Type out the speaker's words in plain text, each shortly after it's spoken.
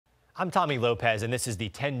I'm Tommy Lopez, and this is the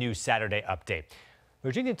 10 News Saturday update.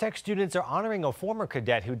 Virginia Tech students are honoring a former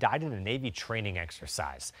cadet who died in a Navy training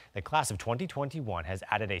exercise. The class of 2021 has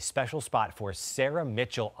added a special spot for Sarah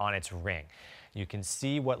Mitchell on its ring. You can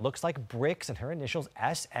see what looks like bricks and her initials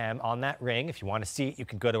SM on that ring. If you want to see it, you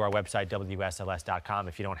can go to our website, WSLS.com,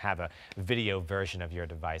 if you don't have a video version of your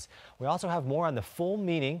device. We also have more on the full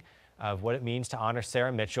meaning of what it means to honor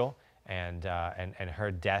Sarah Mitchell and her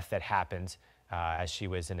death that happened as she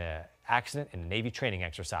was in an accident in a Navy training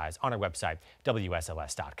exercise on our website,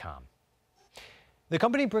 WSLS.com. The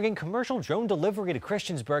company bringing commercial drone delivery to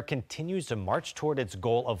Christiansburg continues to march toward its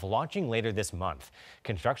goal of launching later this month.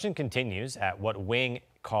 Construction continues at what Wing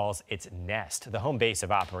calls its nest, the home base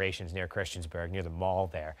of operations near Christiansburg, near the mall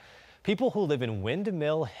there. People who live in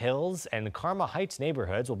Windmill Hills and Karma Heights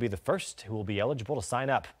neighborhoods will be the first who will be eligible to sign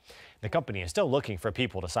up. The company is still looking for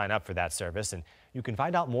people to sign up for that service, and you can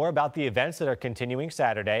find out more about the events that are continuing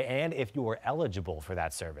Saturday and if you are eligible for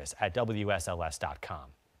that service at WSLS.com.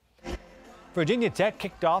 Virginia Tech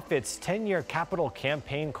kicked off its 10-year capital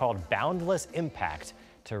campaign called Boundless Impact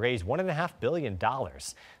to raise $1.5 billion.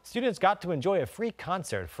 Students got to enjoy a free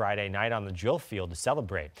concert Friday night on the drill field to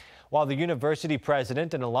celebrate. While the university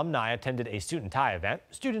president and alumni attended a suit and tie event,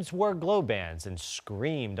 students wore glow bands and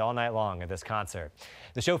screamed all night long at this concert.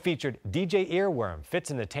 The show featured DJ Earworm,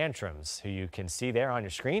 Fits in the Tantrums, who you can see there on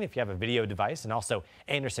your screen if you have a video device, and also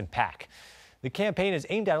Anderson .Paak. The campaign is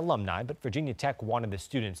aimed at alumni, but Virginia Tech wanted the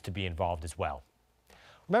students to be involved as well.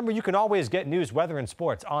 Remember, you can always get news, weather, and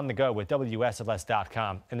sports on the go with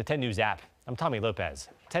WSLS.com and the 10 News app. I'm Tommy Lopez,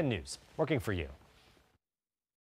 10 News, working for you.